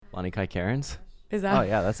Lani Kai Karens? Is that? Oh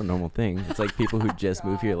yeah, that's a normal thing. It's like people who just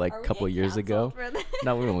moved here like a couple of years ago.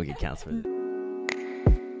 No, we won't get canceled for this.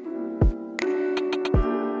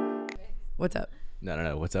 What's up?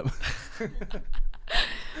 No. What's up?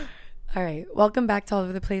 All right. Welcome back to All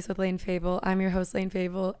Over the Place with Lane Fable. I'm your host, Lane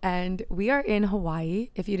Fable, and we are in Hawaii.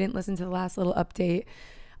 If you didn't listen to the last little update,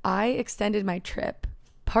 I extended my trip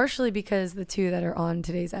partially because the two that are on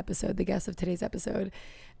today's episode, the guests of today's episode,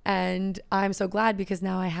 and I'm so glad because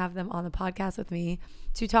now I have them on the podcast with me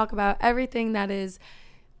to talk about everything that is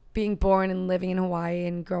being born and living in Hawaii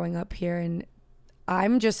and growing up here. And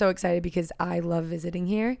I'm just so excited because I love visiting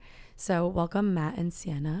here. So welcome, Matt and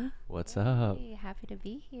Sienna. What's up? Hey, happy to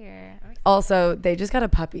be here. Also, they just got a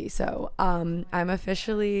puppy, so I'm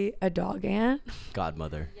officially a dog aunt.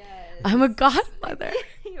 Godmother. Yes. I'm a godmother.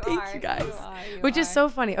 You Thank are, you guys. you Which is are. so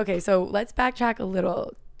funny. Okay, so let's backtrack a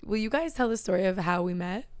little. Will you guys tell the story of how we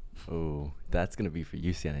met? Oh, that's gonna be for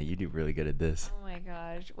you, Sienna. You do really good at this. Oh my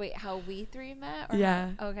gosh. Wait, how we three met? Or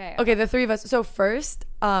Yeah. Okay. Okay, the three of us. So first,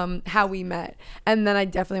 how we met, and then I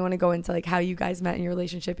definitely want to go into like how you guys met in your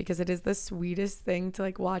relationship because it is the sweetest thing to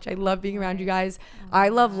like watch. I love being around you guys. I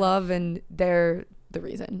love love, and they're the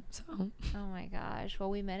reason. So Oh my gosh.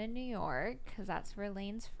 Well, we met in New York because that's where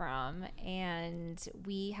Lane's from. And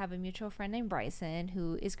we have a mutual friend named Bryson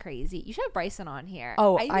who is crazy. You should have Bryson on here.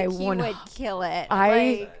 Oh, I think I he wanna- would kill it.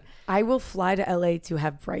 I will fly to LA to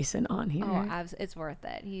have Bryson on here. It's worth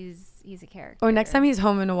it. He's a character. Or next time he's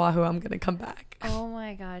home in Oahu, I'm gonna come back. Oh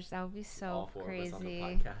my gosh, that would be so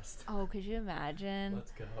crazy. Oh, could you imagine?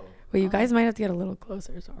 Let's go. Wait, you guys might have to get a little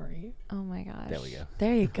closer. Sorry. Oh my gosh. There we go.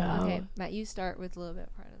 There you go. Okay, Matt, you start with a little bit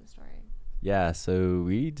part of the story. Yeah, so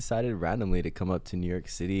we decided randomly to come up to New York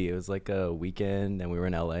City. It was like a weekend, and we were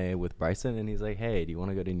in LA with Bryson, and he's like, "Hey, do you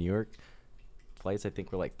want to go to New York?" Flights, I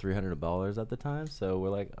think, were like $300 at the time, so we're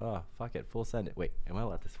like, "Oh, fuck it, full send it." Wait, am I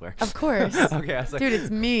allowed to swear? Of course. Okay, I was like, Dude, it's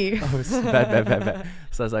me. Oh, it's bad.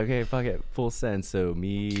 So I was like, okay, fuck it, full send. So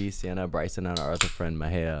me, Sienna, Bryson, and our other friend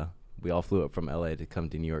Mahea, we all flew up from LA to come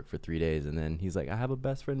to New York for 3 days. And then he's like, I have a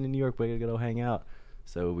best friend in New York. We're gonna go hang out.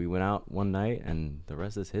 So we went out one night, and the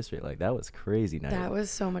rest is history. Like, that was crazy night. That was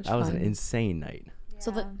so much That fun. was an insane night.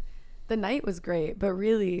 So the night was great, but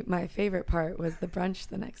really my favorite part was the brunch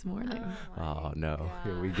the next morning. Oh no,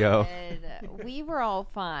 here we go. We were all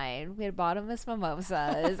fine. We had bottomless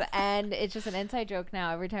mimosas, and it's just an inside joke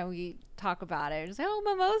now. Every time we talk about it, just like, oh,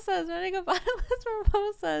 mimosas, we're gonna go bottomless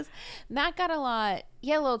mimosas. Matt got a lot. He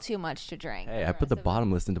had a little too much to drink. Hey, I put the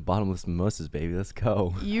bottomless into bottomless mimosas, baby. Let's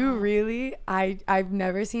go. You really, I've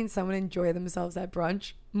never seen someone enjoy themselves at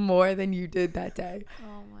brunch more than you did that day.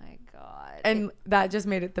 Oh my god. And that just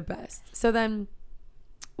made it the best. So then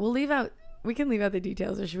we can leave out the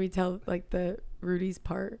details, or should we tell like the Rudy's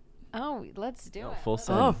part? Oh, let's do it. Full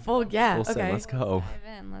send. Oh, full, yeah. Full send, Okay. let's go.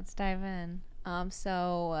 Let's dive in.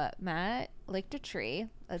 So Matt licked a tree.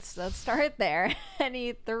 Let's start there. And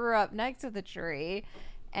he threw up next to the tree.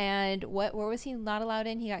 And where was he not allowed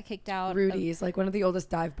in? He got kicked out. Rudy's, like one of the oldest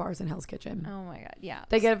dive bars in Hell's Kitchen. Oh my god, yeah.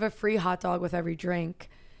 They give a free hot dog with every drink.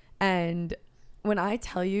 And when I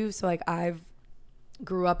tell you, so like I've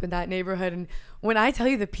grew up in that neighborhood, and when I tell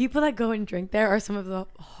you the people that go and drink there are some of the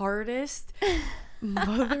hardest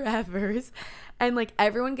mother effers, and like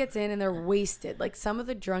everyone gets in and they're wasted. Like some of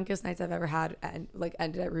the drunkest nights I've ever had and like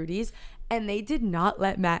ended at Rudy's, and they did not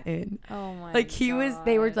let Matt in. Oh my Like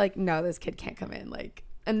they were God. like, no, this kid can't come in. Like,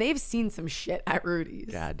 and they've seen some shit at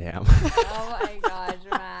Rudy's. God damn. Oh my gosh,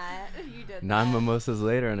 Matt. You did 9 that. mimosas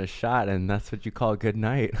later and a shot, and that's what you call a good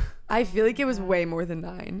night. I feel like it was way more than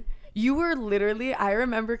 9. You were literally, I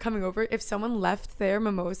remember coming over, if someone left their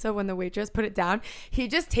mimosa when the waitress put it down,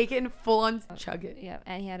 he'd just take it and full on chug it. Yep,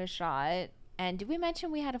 and he had a shot. And did we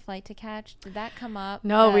mention we had a flight to catch? Did that come up?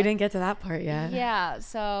 No, we didn't get to that part yet. Yeah,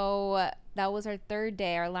 so that was our third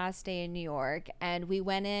day, our last day in New York. And we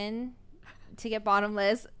went in to get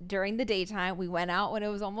bottomless during the daytime. We went out when it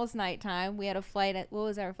was almost nighttime. We had a flight at, what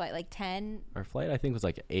was our flight, like 10? Our flight, I think, was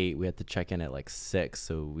like 8. We had to check in at like 6,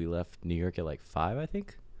 so we left New York at like 5, I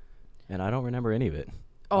think. And I don't remember any of it.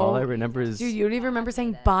 All I remember is... Dude, you don't even remember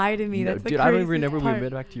saying bye to me. No, That's the dude, I don't even craziest remember we part. made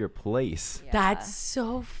it back to your place. Yeah. That's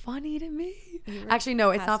so funny to me. You were Actually,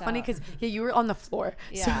 no, it's not passed funny out. because you were on the floor.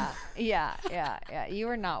 Yeah, yeah. You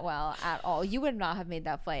were not well at all. You would not have made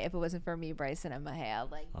that flight if it wasn't for me, Bryson, and Mahea.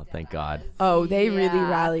 Like, Oh, thank God. Oh, they really Yeah.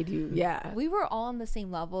 rallied you. Yeah. We were all on the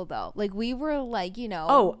same level, though. Like, we were like, you know.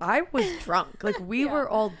 Oh, I was drunk. Like we Yeah. were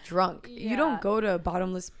all drunk. You Yeah. don't go to a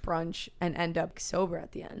bottomless brunch and end up sober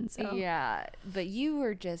at the end. So Yeah, but you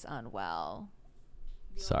were just unwell.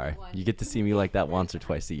 Sorry. You get to see me like that once or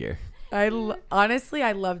twice a year. honestly,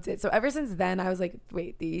 I loved it. So ever since then, I was like,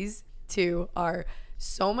 wait, these two are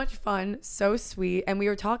So much fun, so sweet. And we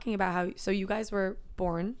were talking about how, so you guys were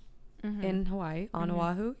born in Hawaii, on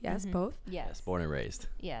Oahu. Yes, both. Yes. Born and raised.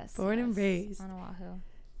 Yes. Born and yes. raised. On Oahu.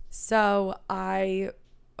 So I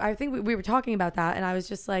think we were talking about that, and I was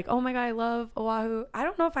just like, oh my God, I love Oahu. I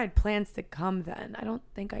don't know if I had plans to come then. I don't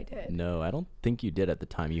think I did. No, I don't think you did at the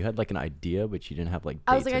time. You had like an idea, but you didn't have like dates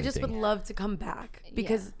I was like, or I just would anything. love to come back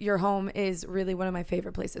because your home is really one of my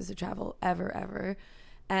favorite places to travel ever.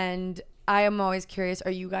 And I am always curious,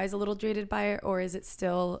 are you guys a little jaded by it, or is it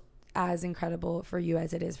still as incredible for you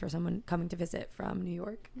as it is for someone coming to visit from New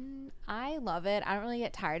York? I love it. I don't really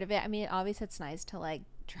get tired of it. I mean, obviously it's nice to like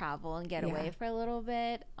travel and get away for a little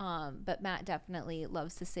bit. But Matt definitely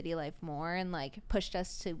loves the city life more and like pushed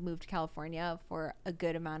us to move to California for a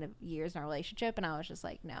good amount of years in our relationship. And I was just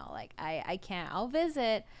like, no, like I can't. I'll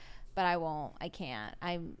visit, but I won't. I can't.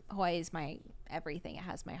 Hawaii is my everything. It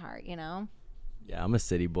has my heart, you know? Yeah, I'm a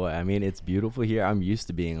city boy. I mean, it's beautiful here. I'm used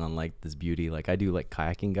to being on like this beauty. Like I do like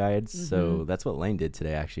kayaking guides. So that's what Lane did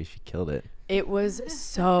today. Actually, she killed it. It was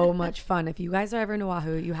so much fun. If you guys are ever in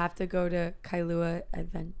Oahu, you have to go to Kailua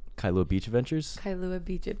Beach Adventures. Kailua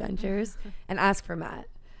Beach Adventures and ask for Matt.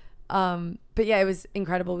 But yeah, it was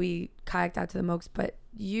incredible. We kayaked out to the Mokes. But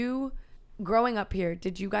you, growing up here,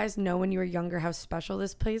 did you guys know when you were younger how special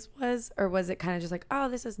this place was? Or was it kind of just like, oh,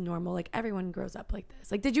 this is normal? Like everyone grows up like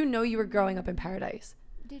this. Like, did you know you were growing up in paradise?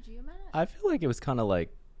 Did you, Matt? I feel like it was kind of like,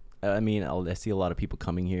 I mean, I see a lot of people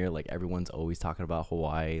coming here. Like everyone's always talking about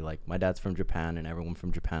Hawaii. Like my dad's from Japan, and everyone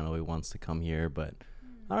from Japan always wants to come here. But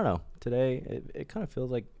I don't know. Today, it kind of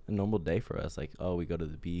feels like a normal day for us. Like, oh, we go to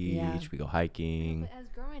the beach, we go hiking. But as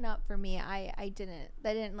growing up for me, that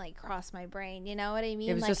didn't like cross my brain. You know what I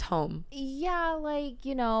mean? It was like, just home. Yeah, like,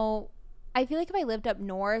 you know, I feel like if I lived up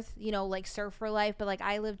north, you know, like surfer life, but like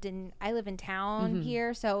I live in town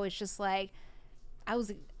here, so it's just like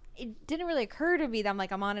it didn't really occur to me that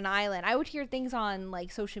I'm on an island. I would hear things on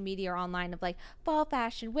like social media or online of like fall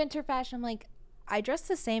fashion, winter fashion. I'm like, I dress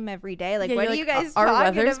the same every day. Like, what are you guys our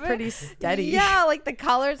talking weather's about? pretty steady. Yeah, like the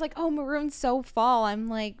colors, like, oh, maroon's so fall. I'm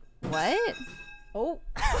like, what? Oh.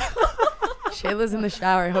 Shayla's in the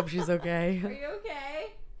shower. I hope she's okay. Are you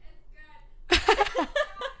okay?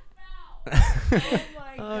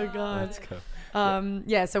 Oh God. Let's go.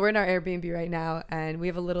 Yeah, so we're in our Airbnb right now, and we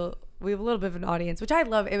have a little bit of an audience, which I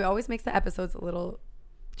love. It always makes the episodes a little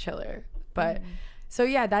chiller. But so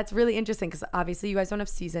yeah, that's really interesting because obviously you guys don't have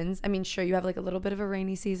seasons. I mean, sure, you have like a little bit of a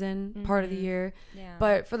rainy season part of the year,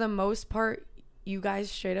 but for the most part, you guys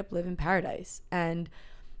straight up live in paradise. And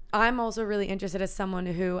I'm also really interested as someone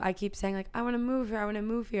who I keep saying like, I want to move here. I want to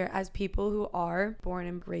move here. As people who are born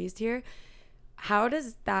and raised here, how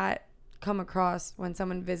does that come across when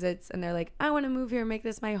someone visits and they're like, I want to move here, make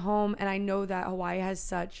this my home? And I know that Hawaii has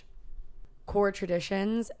such core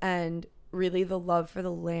traditions and really the love for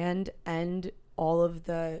the land and all of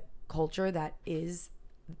the culture that is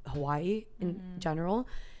Hawaii in general.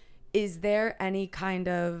 Is there any kind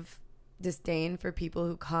of disdain for people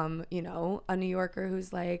who come, you know, a New Yorker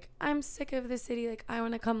who's like, I'm sick of the city, like I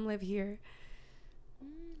want to come live here?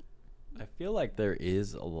 I feel like there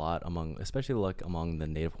is a lot especially like among the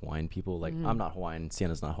native Hawaiian people. Like I'm not Hawaiian,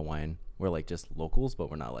 Sienna's not Hawaiian. We're like just locals,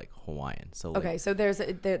 but we're not like Hawaiian. So okay, so that's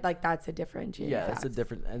a differentiating yeah, fact. it's a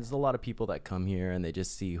different. And there's a lot of people that come here and they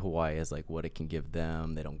just see Hawaii as like what it can give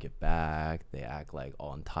them. They don't give back. They act like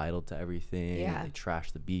all entitled to everything. Yeah. They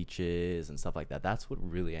trash the beaches and stuff like that. That's what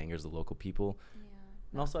really angers the local people. Yeah.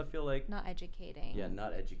 And also, I feel like Not educating. yeah,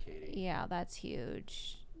 not educating. Yeah, that's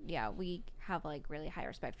huge. Yeah, we have like really high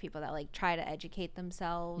respect for people that like try to educate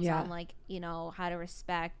themselves on like, you know, how to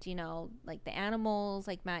respect, you know, like the animals.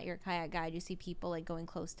 Like Matt, your kayak guide, you see people like going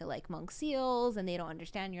close to like monk seals and they don't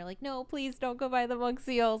understand. You're like, no, please don't go by the monk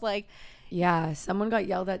seals. Like, yeah, someone got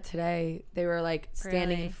yelled at today. They were like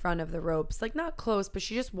standing Really? in front of the ropes, like not close, but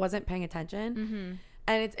she just wasn't paying attention.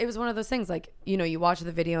 And it was one of those things like, you know, you watch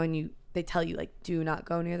the video and they tell you like, do not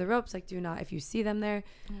go near the ropes. Like, do not, if you see them there.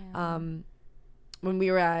 When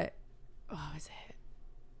we were at, is it?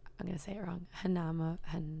 I'm gonna say it wrong. Hanama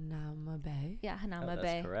Bay. yeah, Hanama that's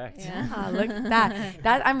Bay. correct. Yeah. Look at that.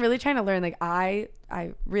 That I'm really trying to learn. Like I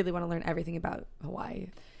really want to learn everything about Hawaii.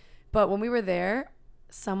 But when we were there,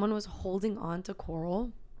 someone was holding on to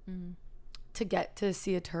coral to get to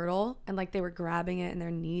see a turtle, and like they were grabbing it and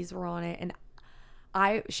their knees were on it, and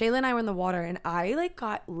Shayla and I were in the water and I like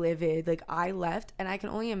got livid. Like I left, and I can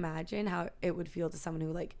only imagine how it would feel to someone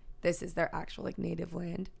who like this is their actual like native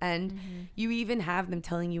land. And you even have them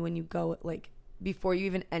telling you when you go, like before you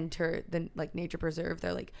even enter the like nature preserve,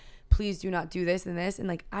 they're like, please do not do this and this. And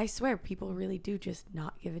like, I swear people really do just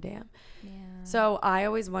not give a damn. Yeah. So I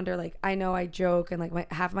always wonder, like, I know I joke and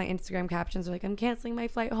like half my Instagram captions are like, I'm canceling my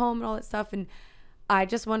flight home and all that stuff. And I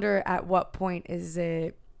just wonder at what point is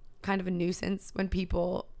it kind of a nuisance when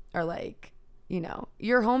people are like, you know,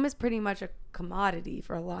 your home is pretty much a commodity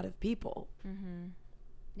for a lot of people. Mm-hmm.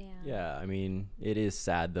 Yeah. Yeah, I mean, it is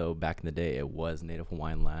sad though. Back in the day, it was Native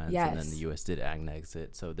Hawaiian lands, and then the Yes. U.S. did annex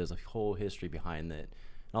it. So there's a whole history behind it,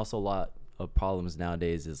 and also a lot of problems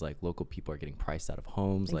nowadays is like local people are getting priced out of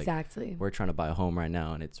homes. Exactly. Like we're trying to buy a home right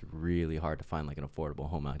now, and it's really hard to find like an affordable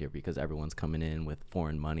home out here because everyone's coming in with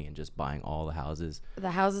foreign money and just buying all the houses.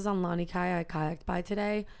 The houses on Lanikai I kayaked by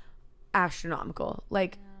today, astronomical.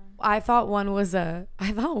 Like, I thought one was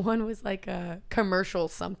like a commercial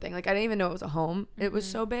something. Like, I didn't even know it was a home. It was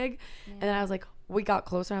so big. And then I was like, we got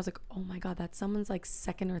closer and I was like, oh my God, that's someone's like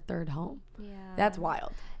second or third home. Yeah. That's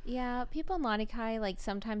wild. Yeah, people in Lanikai, like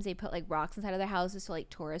sometimes they put like rocks inside of their houses so like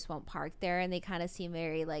tourists won't park there, and they kind of seem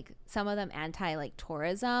very like, some of them anti like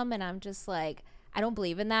tourism, and I'm just like, I don't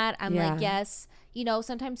believe in that. I'm Yeah. like, yes, you know,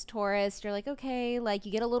 sometimes tourists, you're like, okay, like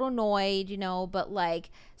you get a little annoyed, you know, but like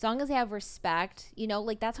as long as they have respect, you know,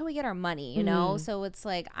 like that's how we get our money, you know. So it's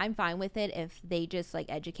like, I'm fine with it if they just like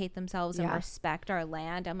educate themselves and Yeah. respect our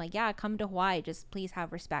land. I'm like, yeah, come to Hawaii, just please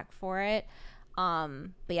have respect for it.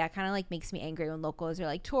 But yeah, it kind of like makes me angry when locals are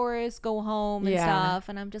like, tourists go home and Yeah. stuff,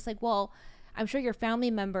 and I'm just like, well, I'm sure your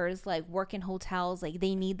family members like work in hotels, like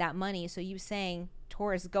they need that money, so you saying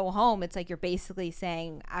tourists go home, it's like you're basically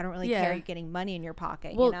saying, I don't really Yeah. care, you're getting money in your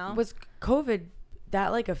pocket. Well, you know, was COVID,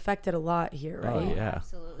 that like affected a lot here, right? Oh, yeah.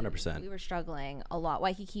 absolutely, 100%. we were struggling a lot.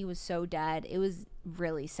 Waikiki was so dead. It was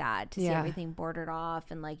really sad to see Yeah. everything bordered off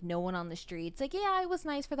and like no one on the streets. Like, yeah, it was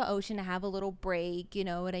nice for the ocean to have a little break, you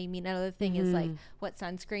know what I mean? Another thing is like, what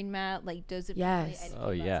sunscreen, Matt, like does it Yes. anything Oh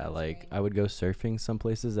about yeah, like sunscreen? I would go surfing some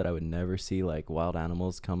places that I would never see like wild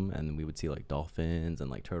animals come, and we would see like dolphins and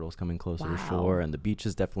like turtles coming closer to Wow. shore, and the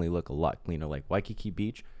beaches definitely look a lot cleaner. Like Waikiki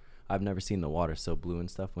Beach, I've never seen the water so blue and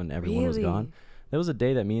stuff when everyone was Really? gone. There was a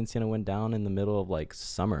day that me and Sienna went down in the middle of like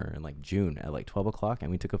summer in like June at like 12 o'clock,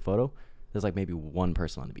 and we took a photo. There's like maybe one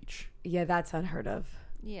person on the beach. Yeah, that's unheard of.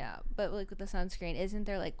 Yeah, but like with the sunscreen, isn't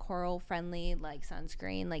there like coral friendly like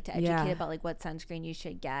sunscreen, like to educate Yeah. about like what sunscreen you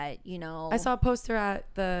should get, you know? I saw a poster at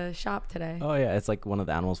the shop today. Oh yeah, it's like one of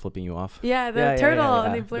the animals flipping you off. Yeah, the Yeah, yeah, turtle, yeah,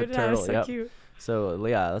 and they yeah. blurred The it out. It was turtle, so yep. cute. So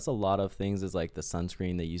yeah, that's a lot of things. Is like the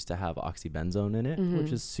sunscreen, they used to have oxybenzone in it,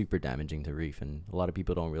 which is super damaging to reef, and a lot of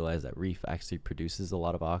people don't realize that reef actually produces a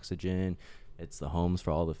lot of oxygen. It's the homes for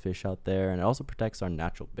all the fish out there, and it also protects our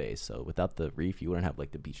natural base. So without the reef, you wouldn't have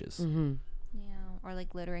like the beaches. Yeah, or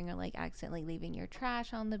like littering or like accidentally leaving your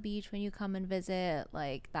trash on the beach when you come and visit.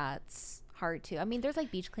 Like that's hard too. I mean, there's like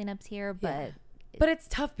beach cleanups here, but But it's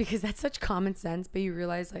tough because that's such common sense, but you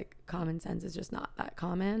realize like common sense is just not that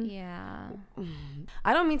common. yeah.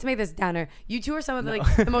 I don't mean to make this downer. You two are some of the,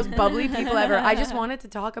 like the most bubbly people ever. I just wanted to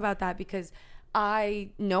talk about that because I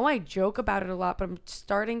know I joke about it a lot, but I'm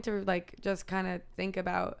starting to like just kind of think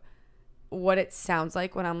about what it sounds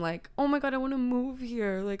like when I'm like, oh my God, I want to move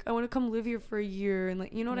here. Like I want to come live here for a year. And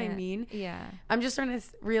like, you know what I Yeah. mean? Yeah. I'm just starting to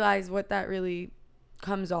realize what that really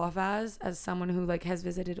comes off as someone who like has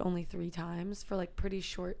visited only 3 times for like pretty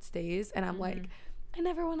short stays. And I'm like, I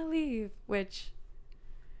never want to leave, which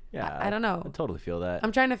Yeah, I don't know. I totally feel that.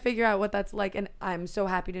 I'm trying to figure out what that's like, and I'm so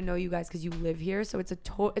happy to know you guys because you live here. So it's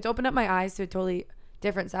it's opened up my eyes to a totally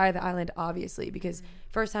different side of the island, obviously. Because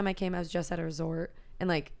first time I came, I was just at a resort, and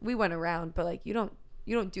like we went around, but like you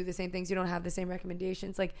don't do the same things. You don't have the same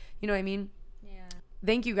recommendations. Like, you know what I mean? Yeah.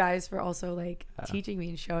 Thank you guys for also like teaching me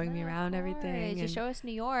and showing me Yeah, around of everything. course. Just and- show us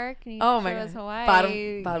New York. And you Oh show my us God.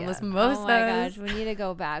 Hawaii. Bottomless Oh my mimosas. gosh, we need to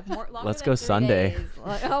go back. Longer Let's than go 3 Sunday. days.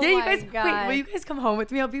 Like, oh yeah, you my guys. God. Wait, will you guys come home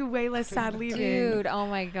with me? I'll be way less sad leaving. Dude, oh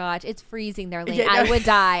my gosh, it's freezing there, Lane. Yeah, I no. would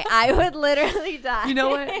die. I would literally die. You know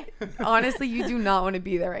what? Honestly, you do not want to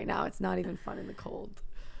be there right now. It's not even fun in the cold.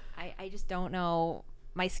 I just don't know.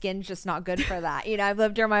 My skin's just not good for that. You know, I've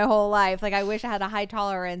lived here my whole life. Like, I wish I had a high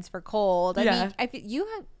tolerance for cold. I Yeah. mean, I feel, do you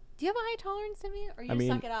have a high tolerance to me? Or you I just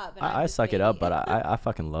mean, suck it up? And I'm I just suck it up, baby? but I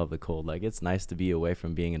fucking love the cold. Like it's nice to be away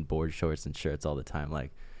from being in board shorts and shirts all the time.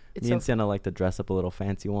 Like It's me so and Sienna like to dress up a little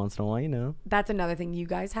fancy once in a while, you know. That's another thing you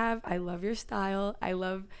guys have. I love your style. I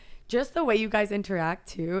love just the way you guys interact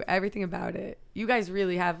too. Everything about it. You guys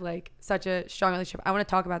really have like such a strong relationship. I want to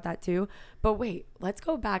talk about that too. But wait, let's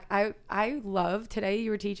go back. I love today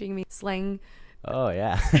you were teaching me slang. Oh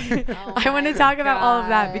yeah. Oh I want to my talk about all of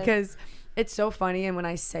that God. because it's so funny, and when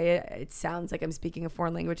I say it, it sounds like I'm speaking a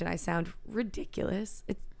foreign language and I sound ridiculous.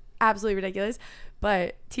 It's absolutely ridiculous.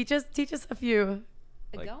 But teach us a few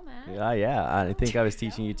Like, Go, Matt. yeah. I think I was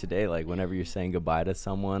teaching you today, like, whenever you're saying goodbye to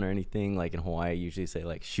someone or anything, like in Hawaii, you usually say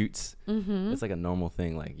like shoots. Mm-hmm. It's like a normal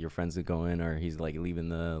thing. Like your friends would go in or he's like leaving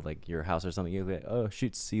your house or something. You're like, oh,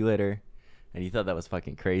 shoots, see you later. And you thought that was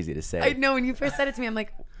fucking crazy to say. I know, when you first said it to me, I'm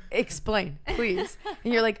like, explain, please.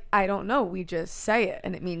 And you're like, I don't know. We just say it.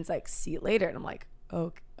 And it means like, see you later. And I'm like,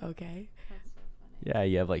 okay. Yeah,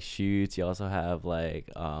 you have like shoots. You also have like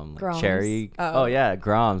Groms. cherry. Oh. Oh yeah,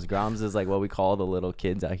 groms. Groms is like what we call the little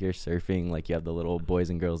kids out here surfing. Like you have the little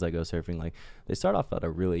boys and girls that go surfing. Like they start off at a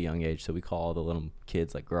really young age, so we call all the little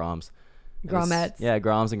kids like groms. Gromettes. Yeah,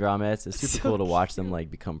 groms and gromettes. It's super So cool to watch them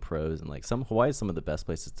like become pros, and like Hawaii is some of the best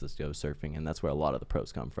places to go surfing, and that's where a lot of the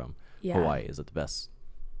pros come from. Yeah. Hawaii is at the best.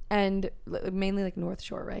 And mainly like North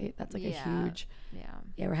Shore, right? That's like a Yeah. huge. Yeah.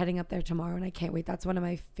 Yeah, we're heading up there tomorrow, and I can't wait. That's one of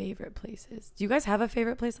my favorite places. Do you guys have a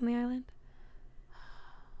favorite place on the island?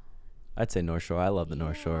 I'd say North Shore. I love the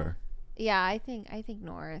North Shore. Yeah, I think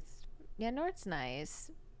North. Yeah, North's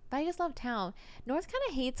nice. But I just love town. North kind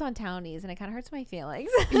of hates on townies, and it kind of hurts my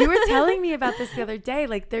feelings. You were telling me about this the other day.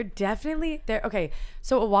 Like they're okay.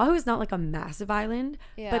 So Oahu is not like a massive island,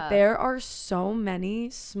 but Yeah. there are so many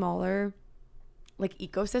smaller like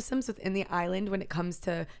ecosystems within the island when it comes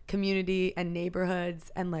to community and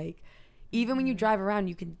neighborhoods, and like even when you drive around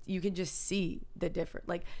you can just see the different,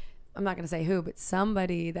 like, I'm not gonna say who, but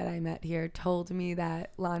somebody that I met here told me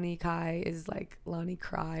that Lani Kai is like Lani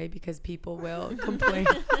Cry, because people will complain.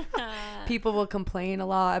 People will complain a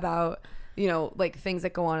lot about, like things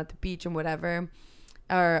that go on at the beach and whatever.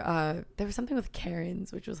 Or there was something with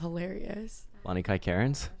Karens, which was hilarious. Lani Kai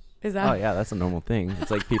Karens. Is that? Oh yeah, that's a normal thing.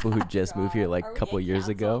 It's like people who just moved here like a couple years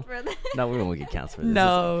ago. No, we won't get canceled for this.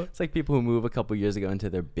 No. It's like people who move a couple years ago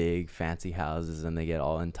into their big fancy houses and they get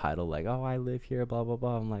all entitled, like, oh, I live here, blah blah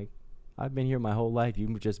blah. I'm like, I've been here my whole life.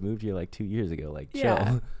 You just moved here like 2 years ago. Like,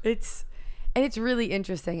 Yeah, chill. it's really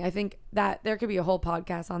interesting. I think that there could be a whole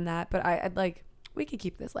podcast on that, but I'd like, we could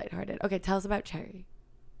keep this lighthearted. Okay, tell us about Cherry.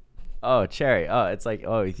 Oh, Cherry. Oh, it's like,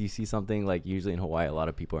 oh, if you see something, like usually in Hawaii, a lot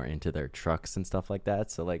of people are into their trucks and stuff like that.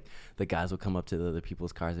 So like the guys will come up to the other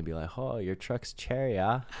people's cars and be like, oh, your truck's Cherry,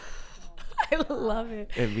 huh? I love it.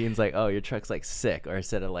 It means like, oh, your truck's like sick, or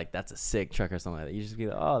instead of like, that's a sick truck or something like that. You just be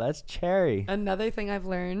like, oh, that's Cherry. Another thing I've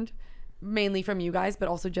learned, mainly from you guys, but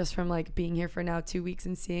also just from like being here for now 2 weeks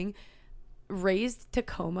and seeing, raised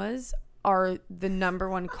Tacomas are the number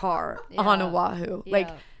one car on Yeah. Oahu. Yeah. Like,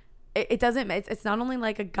 it doesn't, it's not only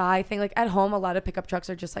like a guy thing. Like at home, a lot of pickup trucks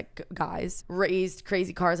are just like guys, raised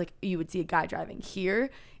crazy cars. Like you would see a guy driving. Here,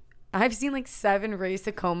 I've seen like 7 raised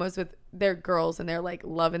Tacomas with their girls, and they're like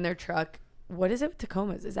loving their truck. What is it with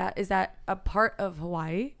Tacomas? Is that a part of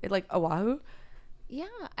Hawaii? Like Oahu? Yeah,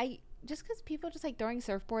 just because people just like throwing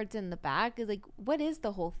surfboards in the back is like, what is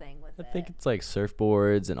the whole thing with I it? think it's like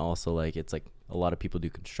surfboards, and also like it's like a lot of people do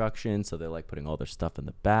construction, so they're like putting all their stuff in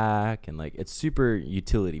the back, and like it's super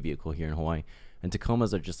utility vehicle here in Hawaii. And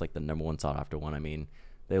Tacomas are just like the number one sought after one. I mean,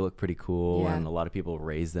 they look pretty cool, Yeah. and a lot of people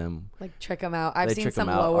raise them. Like trick them out. I've They seen trick 'em some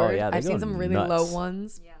out. Oh, lowered. yeah, they I've seen go some really nuts. low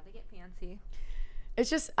ones. Yeah, they get fancy. It's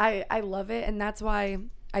just I love it, and that's why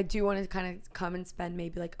I do want to kind of come and spend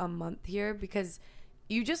maybe like a month here, because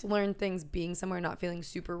you just learn things being somewhere, not feeling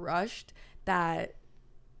super rushed. That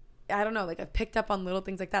I don't know, like I've picked up on little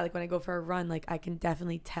things like that. Like when I go for a run, like I can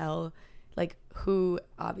definitely tell like who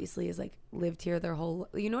obviously is like lived here their whole,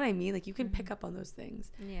 you know what I mean? Like you can pick up on those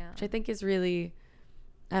things, Yeah. which I think is really,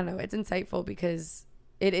 I don't know, it's insightful because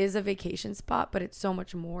it is a vacation spot, but it's so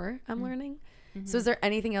much more, I'm learning. So is there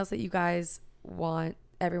anything else that you guys want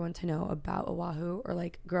everyone to know about Oahu, or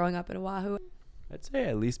like growing up in Oahu? I'd say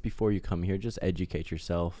at least before you come here, just educate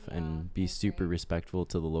yourself and be super respectful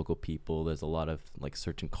to the local people. There's a lot of like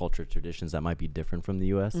certain culture traditions that might be different from the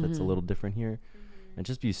U.S. That's a little different here. And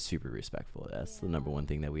just be super respectful. That's the number one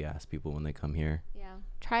thing that we ask people when they come here. Yeah.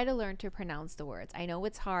 Try to learn to pronounce the words. I know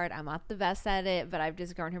it's hard. I'm not the best at it, but I've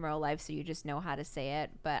just grown here my whole life, so you just know how to say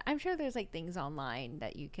it. But I'm sure there's like things online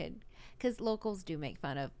that you could, because locals do make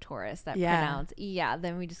fun of tourists that Yeah. pronounce. Yeah.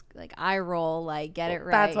 Then we just like eye roll, like get it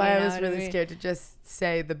right. That's why you I know was what I really mean? scared to just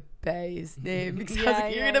say the bay's name, because I was Yeah,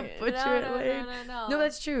 like, you're yeah, gonna yeah. butcher No, it no, later. no. No,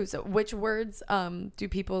 that's true. So which words do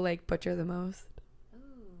people like butcher the most? Ooh,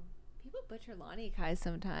 people butcher Lani Kai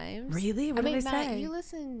sometimes. Really? What I do mean, they Matt, say? you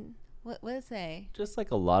listen. What does it say? Just like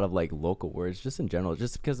a lot of like local words, just in general,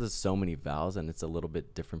 just because there's so many vowels and it's a little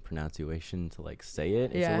bit different pronunciation to like say it.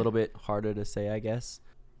 It's Yeah. a little bit harder to say, I guess.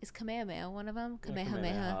 Is Kamehameha one of them? Yeah,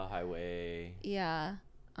 Kamehameha. highway. Yeah.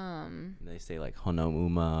 And they say like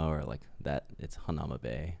Honoluma, or like that. It's Hanama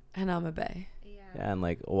Bay. Hanama Bay. Yeah, and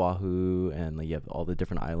like Oahu, and like you have all the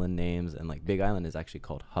different island names, and like Big Island is actually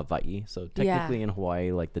called Hawaii. So technically in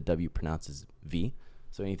Hawaii, like the W pronounces V,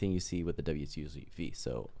 So anything you see with the W, it's usually V.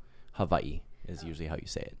 So Hawaii is usually how you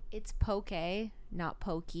say it. It's poke, not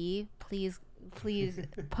pokey. Please,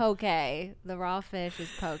 poke. The raw fish is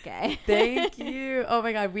poke. Thank you. Oh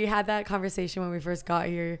my God, we had that conversation when we first got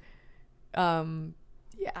here. Yeah,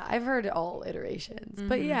 I've heard all iterations,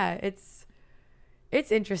 but yeah, it's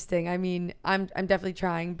interesting. I mean, I'm definitely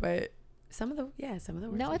trying, but some of the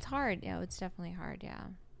words. No, it's hard. Yeah, it's definitely hard. Yeah.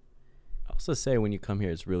 I also say when you come here,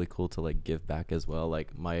 it's really cool to like give back as well.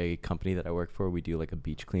 Like my company that I work for, we do like a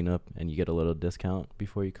beach cleanup and you get a little discount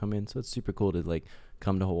before you come in. So it's super cool to like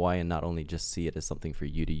come to Hawaii and not only just see it as something for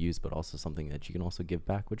you to use, but also something that you can also give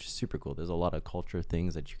back, which is super cool. There's a lot of culture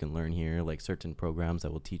things that you can learn here, like certain programs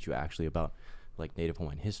that will teach you actually about like Native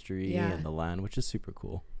Hawaiian history and the land, which is super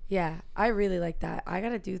cool. Yeah, I really like that. I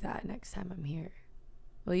gotta do that next time I'm here.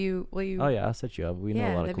 Will you? Oh yeah, I'll set you up. We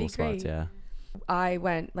know a lot of cool spots. Yeah. I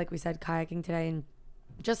went, like we said, kayaking today, and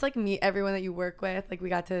just like meet everyone that you work with. Like we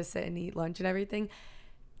got to sit and eat lunch and everything.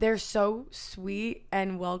 They're so sweet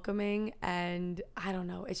and welcoming, and I don't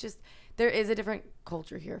know. It's just there is a different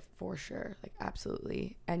culture here for sure, like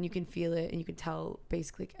absolutely, and you can feel it and you can tell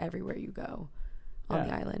basically everywhere you go on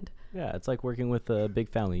the island. Yeah, it's like working with a big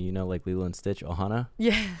family, you know, like Lilo and Stitch, Ohana.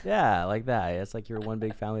 Yeah. Yeah, like that. It's like you're one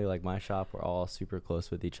big family. Like my shop, we're all super close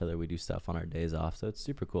with each other. We do stuff on our days off. So it's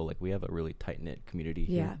super cool. Like we have a really tight-knit community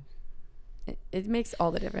here. Yeah. It makes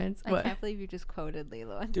all the difference. I can't believe you just quoted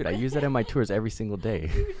Lilo and Dude, I use that in my tours every single day.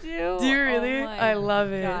 You do? Do you really? Oh I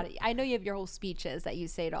love it. God. I know you have your whole speeches that you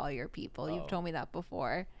say to all your people. You've told me that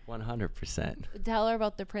before. 100%. Tell her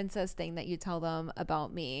about the princess thing that you tell them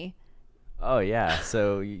about me. Oh yeah,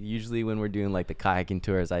 so usually when we're doing like the kayaking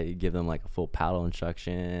tours, I give them like a full paddle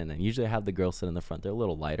instruction, and usually I have the girls sit in the front. They're a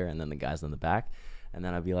little lighter, and then the guys in the back. And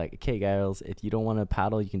then I'd be like, okay, girls, if you don't want to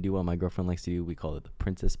paddle, you can do what my girlfriend likes to do. We call it the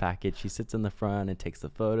princess package. She sits in the front and takes the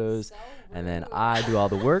photos, and then I do all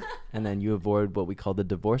the work, and then you avoid what we call the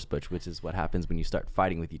divorce butch, which is what happens when you start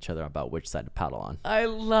fighting with each other about which side to paddle on. I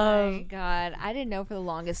Oh love. my God. I didn't know for the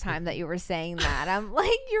longest time that you were saying that. I'm like,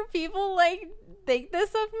 your people like think this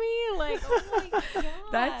of me? Like, oh my God.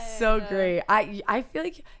 That's so great. I feel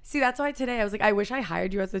like, see, that's why today I was like, I wish I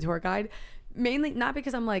hired you as the tour guide. Mainly not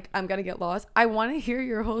because I'm like, I'm gonna get lost. I want to hear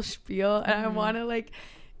your whole spiel, and I want to like,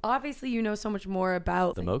 obviously you know so much more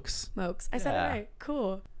about The Mokes? I said it right.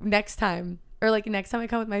 Cool. Next time, or like next time I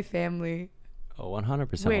come with my family, Oh,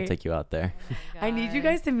 100%. Wait. I'll take you out there. Oh I need you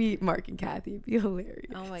guys to meet Mark and Kathy. It'd be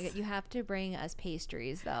hilarious. Oh my God. You have to bring us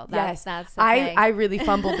pastries though. Yes, That's the thing. I really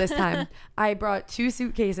fumbled this time. I brought 2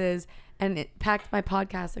 suitcases and it packed my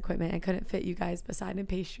podcast equipment and couldn't fit you guys beside in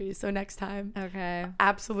pastries. So next time, Okay.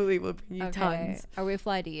 absolutely will bring you Okay. tons. Or we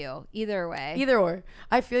fly to you. Either way. Either or.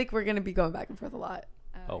 I feel like we're gonna be going back and forth a lot.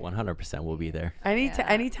 Oh, 100% we'll be there.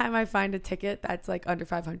 Anytime I find a ticket that's like under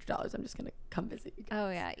 $500, I'm just gonna come visit you guys.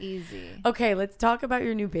 Oh yeah, easy. Okay, let's talk about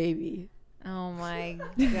your new baby. Oh my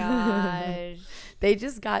gosh. They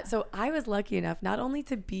just got, so I was lucky enough not only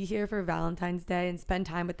to be here for Valentine's Day and spend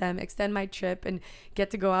time with them, extend my trip and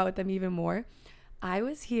get to go out with them even more. I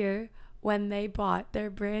was here when they bought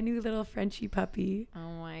their brand new little Frenchie puppy.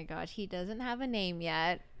 Oh my gosh. He doesn't have a name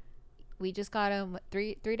yet. We just got him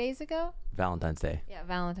three days ago. Valentine's Day. Yeah,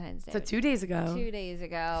 Valentine's Day. So 2 days ago. 2 days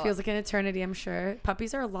ago. Feels like an eternity, I'm sure.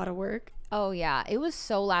 Puppies are a lot of work. Oh yeah, it was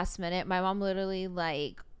so last minute. My mom literally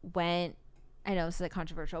like went. I know this is like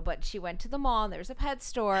controversial, but she went to the mall and there was a pet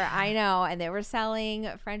store. I know, and they were selling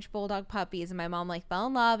French bulldog puppies. And my mom like fell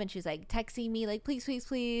in love, and she's like texting me like, please, please,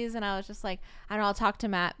 please. And I was just like, I don't know. I'll talk to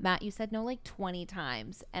Matt. Matt, you said no like 20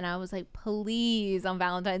 times, and I was like, please, on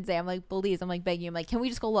Valentine's Day. I'm like, please. I'm like begging you. I'm like, can we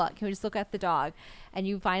just go look? Can we just look at the dog? And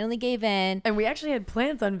you finally gave in. And we actually had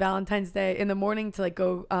plans on Valentine's Day in the morning to like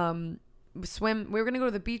go swim. We were gonna go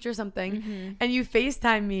to the beach or something, and you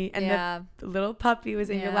FaceTime me, and Yeah. the little puppy was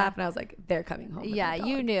in your Yeah. lap, and I was like, they're coming home with Yeah, the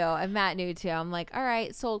you dog. knew, and Matt knew too. I'm like, all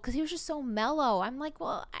right, sold, because he was just so mellow. I'm like,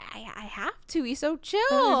 well, I have to. He's so I just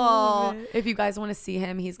love chill. it. If you guys want to see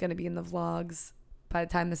him, he's gonna be in the vlogs. By the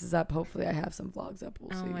time this is up, hopefully I have some vlogs up.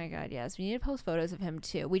 We'll Oh see. my God, yes. We need to post photos of him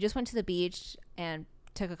too. We just went to the beach and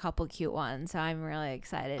took a couple cute ones, so I'm really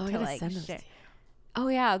excited Oh, I to gotta like send those share. to you. Oh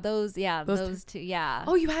yeah, those Those two, yeah.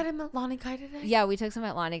 Oh, you had him at Lonnie Kai today? Yeah, we took some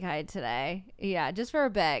at Lonnie Kai today. Yeah, just for a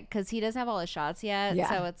bit because he doesn't have all his shots yet. Yeah.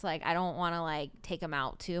 So it's like I don't want to like take him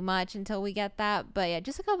out too much until we get that. But yeah,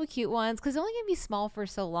 just a couple cute ones because they're only gonna be small for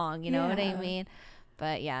so long. You know what I Yeah. mean?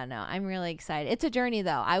 But yeah, no, I'm really excited. It's a journey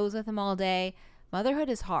though. I was with him all day. Motherhood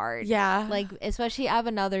is hard. Yeah. Like especially I have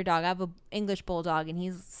another dog. I have a English bulldog and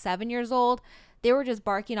he's 7 years old. they were just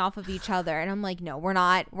barking off of each other, and I'm like, no, we're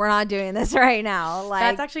not doing this right now. Like,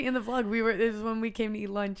 that's actually in the vlog. It was when we came to eat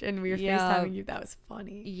lunch and we were FaceTiming you. That was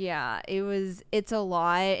funny. Yeah, it's a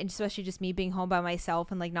lot, and especially just me being home by myself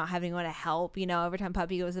and like not having anyone to help. You know, every time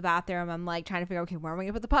puppy goes to the bathroom, I'm like trying to figure out, okay, where am I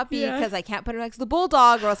gonna put the puppy? Because I can't put him next to the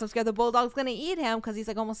bulldog, or else I'm scared the bulldog's gonna eat him because he's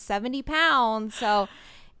like almost 70 pounds. So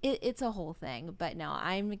it's a whole thing. But no,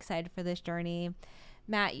 I'm excited for this journey.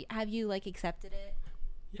 Matt, have you like accepted it?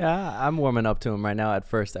 Yeah, I'm warming up to him right now. At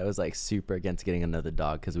first, I was like super against getting another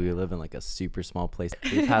dog because we live in like a super small place.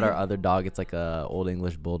 We've had our other dog. It's like a old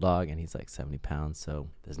English bulldog, and he's like 70 pounds. So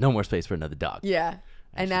there's no more space for another dog. Yeah.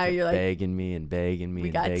 And now you're like begging me and begging me. We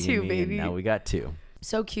got two, baby. Now we got two.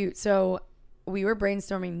 So cute. So we were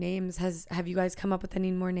brainstorming names. Have you guys come up with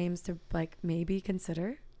any more names to like maybe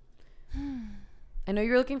consider? I know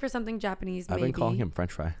you're looking for something Japanese. I've been calling him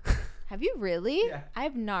French fry. Have you really? Yeah. I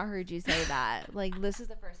have not heard you say that. Like, this is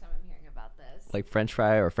the first time I'm hearing about this. Like French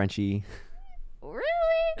fry or Frenchie.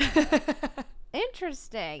 Really?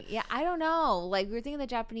 Interesting. Yeah, I don't know. Like, we were thinking the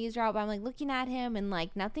Japanese route, but I'm like looking at him and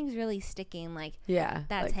like nothing's really sticking. Like, yeah,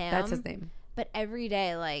 that's like, him. That's his name. But every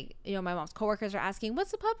day, like, you know, my mom's coworkers are asking,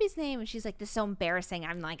 what's the puppy's name? And she's like, this is so embarrassing.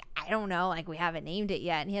 I'm like, I don't know. Like, we haven't named it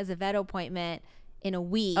yet. And he has a vet appointment in a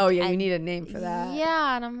week. Oh, yeah, you need a name for that.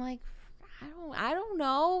 Yeah, and I'm like, I don't know.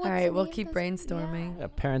 All right, we'll keep brainstorming. Yeah,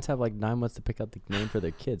 parents have like 9 months to pick out the name for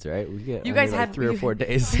their kids, right? We get you guys like had 3 or 4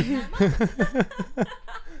 days.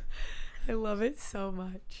 I love it so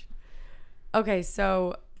much. Okay,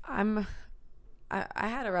 so I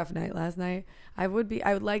had a rough night last night.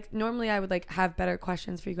 Normally I would like have better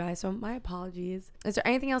questions for you guys, so my apologies. Is there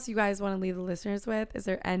anything else you guys want to leave the listeners with? Is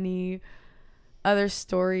there any other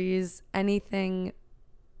stories, anything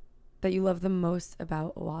that you love the most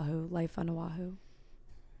about Oahu, life on Oahu?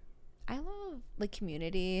 I love like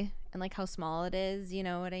community and like how small it is, you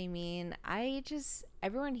know what I mean?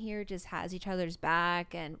 Everyone here just has each other's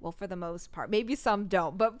back, and well, for the most part, maybe some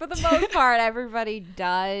don't, but for the most part, everybody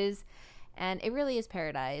does. And it really is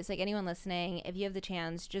paradise. Like, anyone listening, if you have the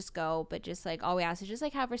chance, just go. But just like all we ask is just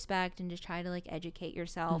like have respect and just try to like educate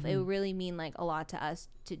yourself. Mm-hmm. It would really mean like a lot to us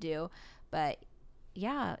to do. But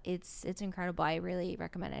yeah, it's incredible. I really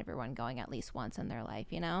recommend everyone going at least once in their life,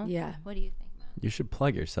 you know? Yeah. What do you think, Matt? You should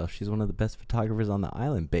plug yourself. She's one of the best photographers on the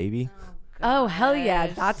island, baby. Oh, hell yeah.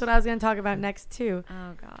 That's what I was going to talk about next, too.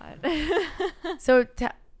 Oh, God. So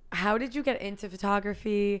how did you get into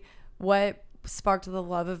photography? What sparked the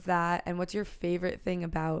love of that? And what's your favorite thing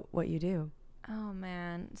about what you do? Oh,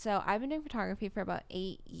 man. So I've been doing photography for about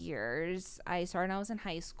 8 years. I started when I was in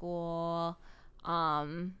high school.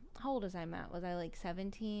 How old was I, Matt? Was I like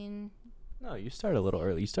 17? No, you started a little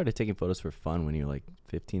early. You started taking photos for fun when you were like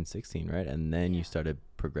 15, 16, right? And then you started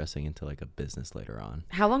progressing into like a business later on.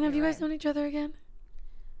 How long have you guys right. known each other again?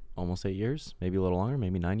 Almost 8 years, maybe a little longer,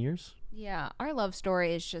 maybe 9 years. Yeah, our love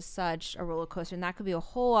story is just such a roller coaster, and that could be a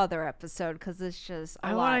whole other episode because it's just a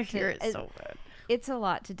lot. I want to hear it so bad. It's a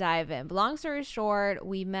lot to dive in. But long story short,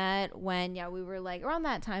 we met when, we were like around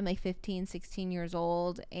that time, like 15, 16 years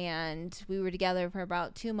old. And we were together for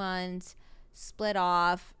about 2 months, split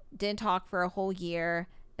off, didn't talk for a whole year,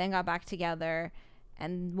 then got back together.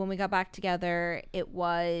 And when we got back together, it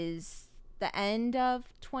was the end of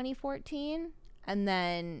 2014. And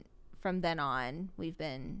then from then on, we've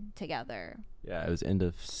been together. Yeah, it was end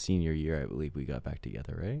of senior year, I believe we got back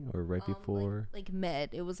together, right? Or right before? Like mid.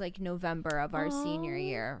 It was like November of our senior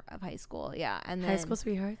year of high school. Yeah. And then High school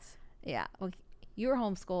sweethearts? Yeah. Well, you were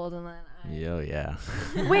homeschooled, and then Yo, yeah.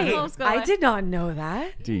 Wait, Homeschool. I did not know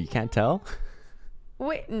that. Dude, you can't tell?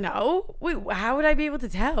 Wait, no. Wait, how would I be able to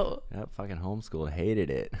tell? That fucking homeschool hated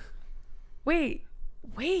it.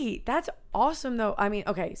 Wait, that's awesome though. I mean,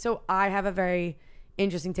 okay, so I have a very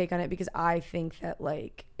interesting take on it because I think that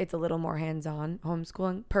like it's a little more hands-on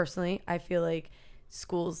homeschooling. Personally, I feel like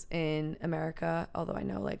schools in America, although I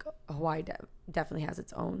know like Hawaii definitely has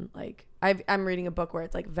its own like I'm reading a book where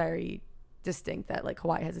it's like very distinct that like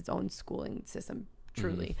Hawaii has its own schooling system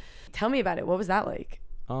truly. Tell me about it. What was that like?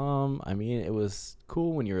 I mean, it was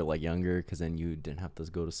cool when you were like younger because then you didn't have to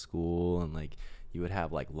go to school, and like you would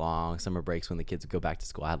have like long summer breaks when the kids would go back to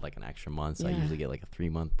school. I had like an extra month, so I usually get like a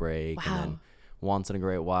 3-month break. Wow. And then once in a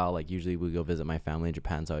great while, like usually we go visit my family in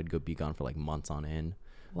Japan, so I'd be gone for like months on end.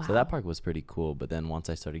 Wow. So that part was pretty cool. But then once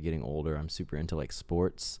I started getting older, I'm super into like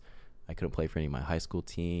sports. I couldn't play for any of my high school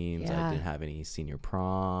teams. Yeah. I didn't have any senior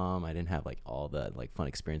prom. I didn't have like all the like fun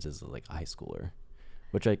experiences as like a high schooler,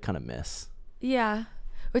 which I kind of miss. Yeah.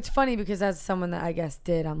 It's funny because as someone that I guess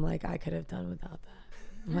did, I'm like, I could have done without that.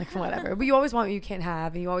 I'm like, whatever. But you always want what you can't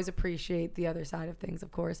have, and you always appreciate the other side of things,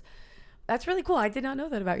 of course. That's really cool. I did not know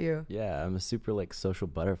that about you. Yeah, I'm a super like social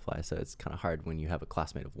butterfly, so it's kind of hard when you have a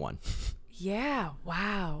classmate of one. Yeah.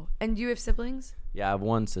 Wow. And do you have siblings? Yeah, I have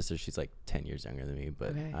one sister. She's like 10 years younger than me,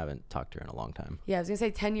 but Okay. I haven't talked to her in a long time. Yeah, I was gonna say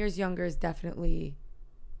 10 years younger is definitely,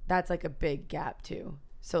 that's like a big gap too.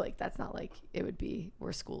 So like that's not like it would be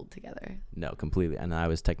we're schooled together. No, completely. And I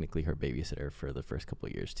was technically her babysitter for the first couple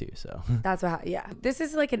of years too. So That's what. Yeah, this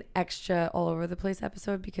is like an extra all over the place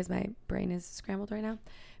episode because my brain is scrambled right now.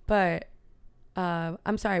 But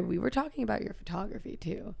I'm sorry, we were talking about your photography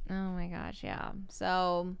too. Oh my gosh, yeah.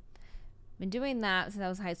 So been doing that since I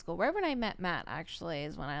was in high school. Right when I met Matt, actually,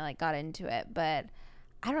 is when I like got into it. But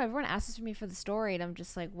I don't know, everyone asks me for the story, and I'm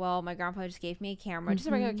just like, well, my grandpa just gave me a camera, just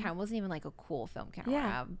a regular camera. It wasn't even like a cool film camera.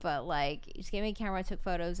 Yeah. But like, he just gave me a camera. I took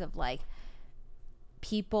photos of like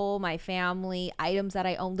people, my family, items that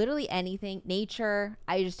I own, literally anything, nature.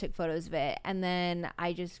 I just took photos of it, and then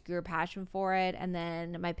I just grew a passion for it. And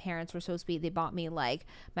then my parents were so sweet, they bought me like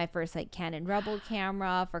my first like Canon Rebel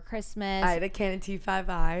camera for Christmas. I had a Canon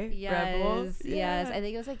T5i Rebel. Yes, I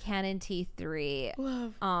think it was a Canon T3.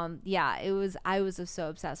 Love. Yeah, I was so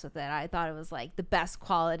obsessed with it. I thought it was like the best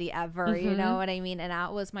quality ever, you know what I mean? And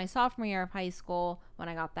that was my sophomore year of high school when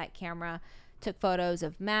I got that camera. Took photos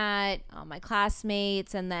of Matt, my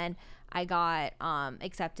classmates, and then I got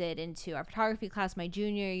accepted into our photography class my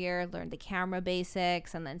junior year, learned the camera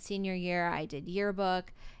basics, and then senior year I did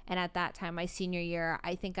yearbook. And at that time, my senior year,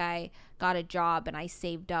 I think I got a job and I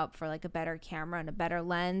saved up for like a better camera and a better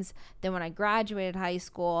lens. Then when I graduated high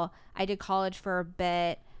school, I did college for a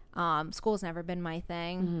bit. School's never been my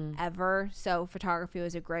thing ever, so photography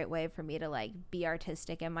was a great way for me to like be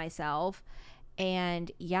artistic in myself.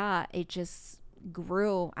 And yeah, it just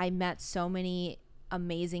grew. I met so many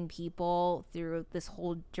amazing people through this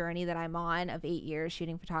whole journey that I'm on of 8 years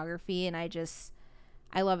shooting photography, and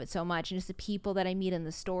I love it so much. And just the people that I meet and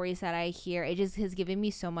the stories that I hear, it just has given me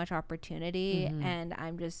so much opportunity, and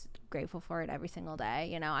I'm just grateful for it every single day.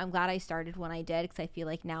 You know, I'm glad I started when I did, because I feel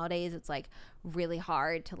like nowadays it's like really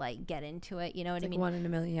hard to like get into it, you know what I Like mean? 1 in a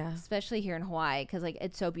million. Yeah. Especially here in Hawaii, because like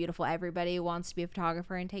it's so beautiful. Everybody wants to be a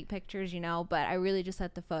photographer and take pictures, you know, but I really just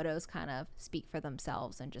let the photos kind of speak for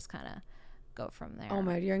themselves and just kind of go from there. Oh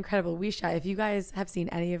my, you're incredible. Wisha, if you guys have seen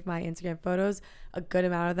any of my Instagram photos, a good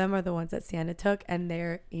amount of them are the ones that Sienna took, and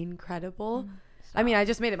they're incredible. I mean, I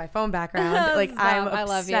just made it my phone background. Like, I'm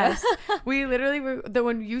obsessed. I love you. We literally were the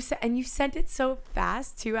one you sent, and you sent it so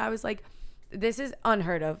fast too. I was like, this is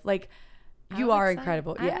unheard of. Like, you are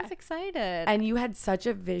incredible. Yeah. I was excited. And you had such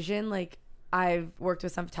a vision. Like, I've worked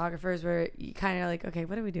with some photographers where you kind of like, okay,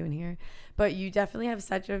 what are we doing here? But you definitely have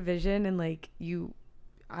such a vision, and like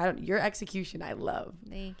your execution, I love.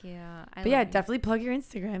 Thank you. But yeah, definitely plug your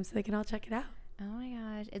Instagram so they can all check it out. Oh my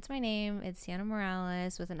gosh. It's my name. It's Sienna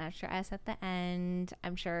Morales with an extra S at the end.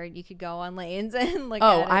 I'm sure you could go on Lanes and look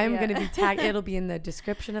at it. I'm going to be tagged. It'll be in the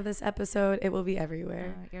description of this episode. It will be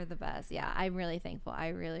everywhere. Oh, you're the best. Yeah, I'm really thankful. I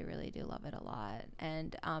really, really do love it a lot.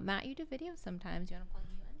 And Matt, you do videos sometimes. You want to plug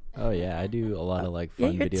you in? Oh yeah, I do a lot of like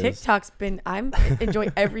fun your videos. TikTok's been, enjoy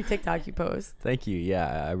every TikTok you post. Thank you.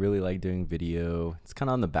 Yeah, I really like doing video. It's kind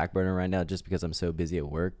of on the back burner right now just because I'm so busy at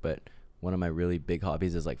work, but one of my really big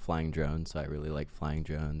hobbies is like flying drones. So I really like flying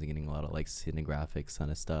drones and getting a lot of like cinegraphics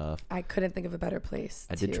kind of stuff. I couldn't think of a better place.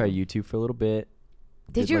 I did try YouTube for a little bit.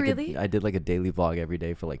 Did you like really? I did like a daily vlog every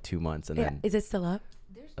day for like 2 months, and then Is it still up?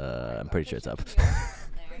 I'm pretty sure it's up.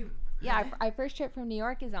 Yeah, our first trip from New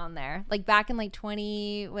York is on there. Like back in like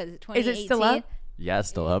 2018. Is it still up? Yeah, it's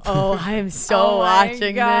still up. Oh, I am so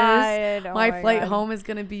watching this. Oh My flight God. home is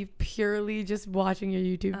going to be purely just watching your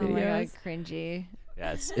YouTube Oh my God, videos. cringy.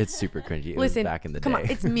 Yeah, it's super cringy. It Listen, was back in the come day. on,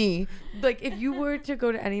 it's me. Like, if you were to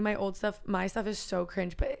go to any of my old stuff, my stuff is so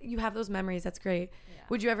cringe, but you have those memories. That's great. Yeah.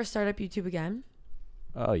 Would you ever start up YouTube again?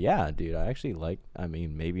 Oh yeah, dude. I actually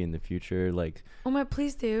maybe in the future, like Oh my,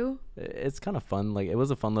 please do. it's kind of fun. Like it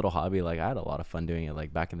was a fun little hobby. Like I had a lot of fun doing it.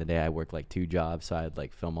 Like back in the day, I worked like 2 jobs, so I'd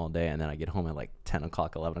like film all day, and then I get home at like 10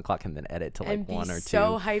 o'clock, 11 o'clock, and then edit till like And be 1 or 2.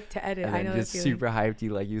 so hyped to edit. And I then know just that feeling. super hyped. You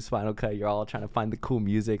like use Final Cut. You're all trying to find the cool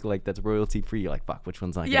music like that's royalty free. You're like, fuck, which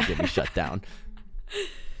one's not gonna get me shut down?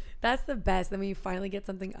 That's the best. Then when you finally get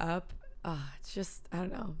something up, it's just, I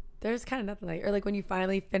don't know. There's kind of nothing like, or like when you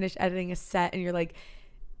finally finish editing a set and you're like,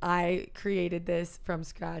 I created this from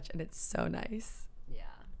scratch and it's so nice. Yeah,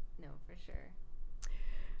 no, for sure.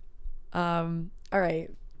 All right.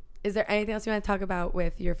 Is there anything else you want to talk about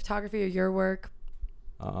with your photography or your work,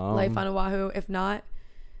 life on Oahu? If not,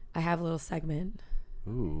 I have a little segment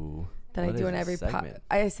Ooh. that I What do is on a every segment?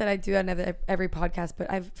 I said I do on every podcast, but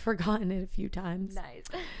I've forgotten it a few times. Nice.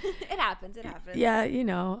 It happens. Yeah, you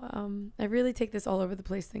know, I really take this all over the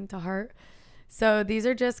place thing to heart. So these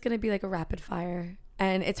are just going to be like a rapid fire.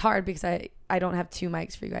 And it's hard because I don't have 2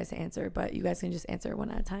 mics for you guys to answer, but you guys can just answer one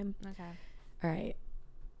at a time. Okay. All right.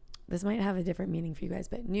 This might have a different meaning for you guys,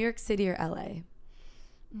 but New York City or LA?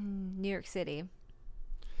 New York City.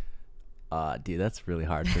 Dude, that's really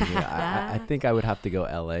hard for me. I think I would have to go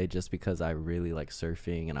LA just because I really like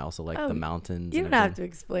surfing and I also like the mountains. You and don't have to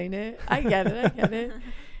explain it. I get it. I get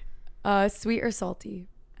it. Sweet or salty?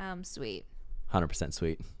 Sweet. 100%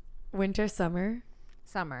 sweet. Winter, summer?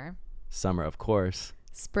 Summer. Summer, of course.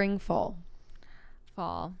 Spring, fall?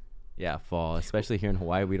 Fall. Yeah, fall. Especially here in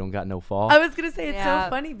Hawaii, we don't got no fall. I was gonna say it's Yeah. so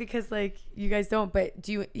funny because like you guys don't, but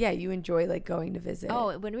do you? Yeah, you enjoy like going to visit.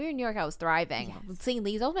 Oh, when we were in New York, I was thriving. Seeing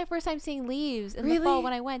leaves. That was my first time seeing leaves in the Really? fall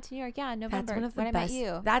when I went to New York. Yeah, in that's November. one of the when best. I met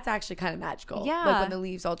you. That's actually kind of magical. Yeah. like when the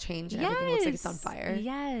leaves all change and everything looks like it's on fire.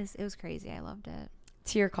 Yes, it was crazy. I loved it.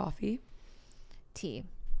 Tea or coffee? Tea.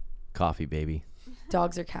 Coffee, baby.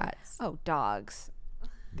 Dogs or cats? Oh, dogs.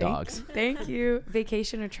 Dogs. Thank you.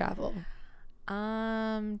 Vacation or travel?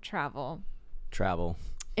 Travel. Travel.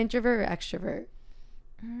 Introvert or extrovert?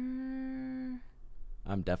 I'm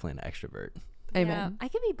definitely an extrovert. Amen. Yeah, I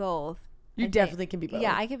could be both. You I think. definitely can be both.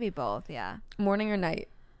 Yeah, I could be both. Yeah. Morning or night?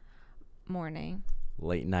 Morning.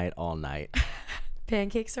 Late night, all night.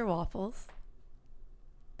 Pancakes or waffles?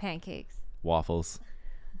 Pancakes. Waffles.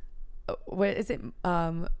 What is it?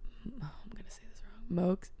 I'm gonna say this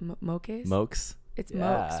wrong. Moches? Mokes. It's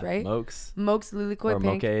Yeah, mokes, right? Mokes. Mokes, Lilikoi, Or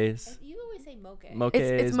moches. You always say mocha. Moches.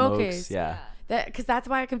 It's mokes. moches. Yeah. Because that's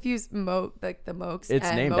why I confused like the mokes. It's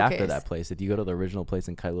and named moches. after that place. If you go to the original place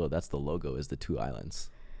in Kailua, that's the logo, is the 2 islands.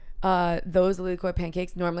 Those Lilikoi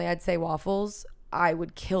pancakes. Normally, I'd say waffles. I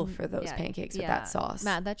would kill for those Yeah, pancakes with yeah. that sauce.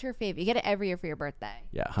 Matt, that's your favorite. You get it every year for your birthday.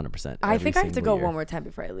 Yeah, 100%. I Every think I have to single go year. one more time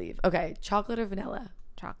before I leave. Okay, chocolate or vanilla?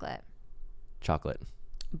 Chocolate. Chocolate.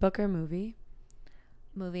 Book or movie?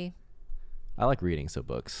 Movie. I like reading, so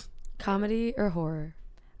books. Comedy or horror?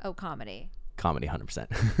 Oh, comedy. Comedy, 100%.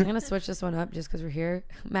 I'm gonna switch this one up just because we're here.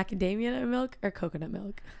 Macadamia nut milk or coconut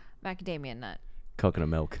milk? Macadamia nut. Coconut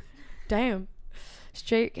milk. Damn.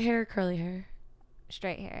 Straight hair or curly hair?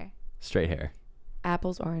 Straight hair. Straight hair.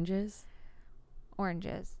 Apples, oranges?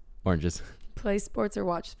 Oranges. Oranges. Play sports or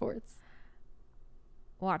watch sports?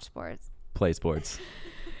 Watch sports. Play sports.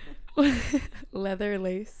 Leather or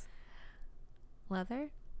lace?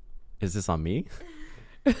 Leather. Is this on me?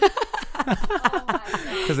 Oh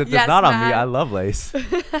Because if Yes, it's not on me, Matt. I love lace.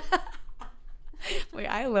 Wait,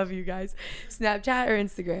 I love you guys. Snapchat or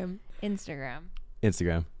Instagram? Instagram.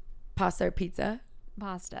 Instagram. Pasta or pizza?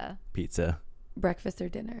 Pasta. Pizza. Breakfast or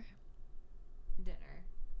dinner?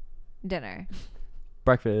 Dinner.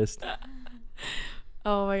 Breakfast.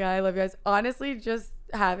 Oh my god, I love you guys. Honestly, just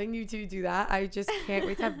having you two do that, I just can't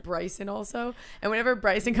wait to have Bryson also. And whenever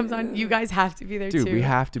Bryson comes on, you guys have to be there Dude, too. we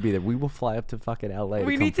have to be there. We will fly up to fucking LA.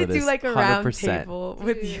 We come need to for do this, like a round 100%. table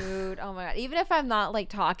with you. Dude, oh my god. Even if I'm not like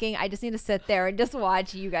talking, I just need to sit there and just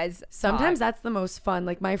watch you guys. Sometimes talk. that's the most fun.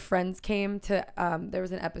 Like my friends came to there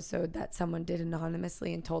was an episode that someone did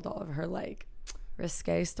anonymously and told all of her like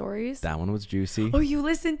risque stories. That one was juicy. Oh, you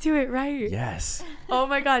listened to it, right? Yes. Oh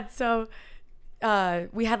my god. So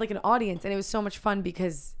we had like an audience and it was so much fun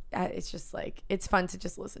because it's just like it's fun to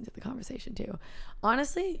just listen to the conversation too.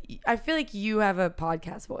 Honestly, I feel like you have a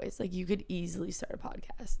podcast voice. Like you could easily start a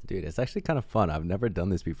podcast. Dude, it's actually kind of fun. I've never done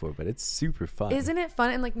this before, but it's super fun. Isn't it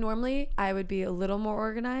fun? And like normally I would be a little more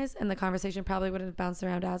organized and the conversation probably wouldn't have bounced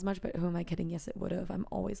around as much, but who am I kidding? Yes, it would have. I'm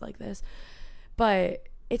always like this. But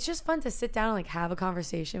it's just fun to sit down and like have a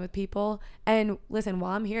conversation with people. And listen,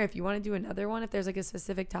 while I'm here, if you want to do another one, if there's like a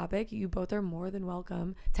specific topic, you both are more than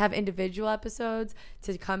welcome to have individual episodes,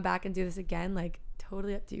 to come back and do this again. Like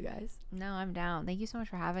totally up to you guys. No, I'm down. Thank you so much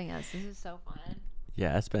for having us. This is so fun.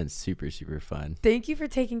 Yeah, it's been super, super fun. Thank you for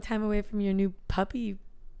taking time away from your new puppy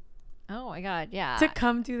Oh my god, yeah. to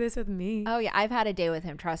come do this with me. Oh yeah, I've had a day with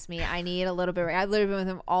him. Trust me, I need a little bit. I've literally been with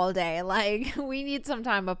him all day. Like we need some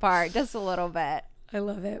time apart, just a little bit. I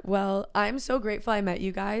love it. Well, I'm so grateful I met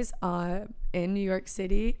you guys in New York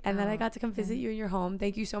City and then I got to come visit you in your home.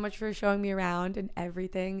 Thank you so much for showing me around and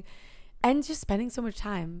everything and just spending so much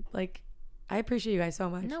time. Like, I appreciate you guys so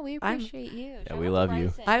much. No, we appreciate you. Yeah, we love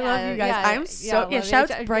you. I love you guys. I'm so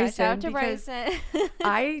shout out to Bryson. Shout out to because Bryson.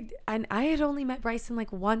 I had only met Bryson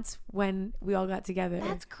like once when we all got together.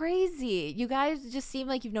 That's crazy. You guys just seem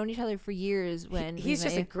like you've known each other for years. When He's we just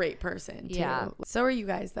met a you. great person too. Yeah. So are you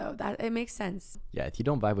guys though. That it makes sense. Yeah, if you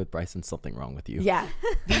don't vibe with Bryson, something wrong with you. Yeah.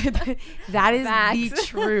 That is the Facts.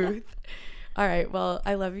 truth. All right. Well,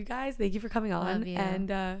 I love you guys. Thank you for coming on. Love you.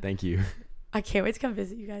 And Thank you. I can't wait to come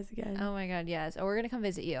visit you guys again. Oh my God, yes. Or we're gonna come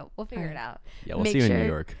visit you. We'll figure it out. Yeah, we'll Make see you in sure- New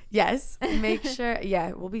York. Yes. Make sure.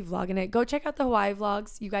 Yeah, we'll be vlogging it. Go check out the Hawaii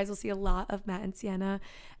vlogs. You guys will see a lot of Matt and Sienna.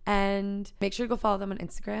 And make sure to go follow them on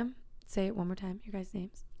Instagram. Say it one more time, your guys'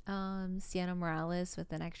 names. Sienna Morales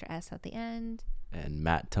with an extra S at the end. And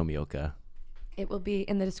Matt Tomioka. It will be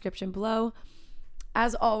in the description below.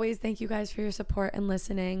 As always, thank you guys for your support and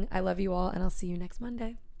listening. I love you all, and I'll see you next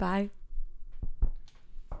Monday. Bye.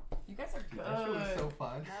 You guys are good. That shit was so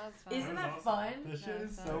fun. That was fun. Isn't that fun? This shit That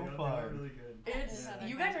is was so fun. fun. Really good. It's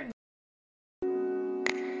you guys are.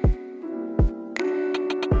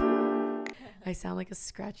 I sound like a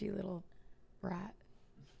scratchy little rat.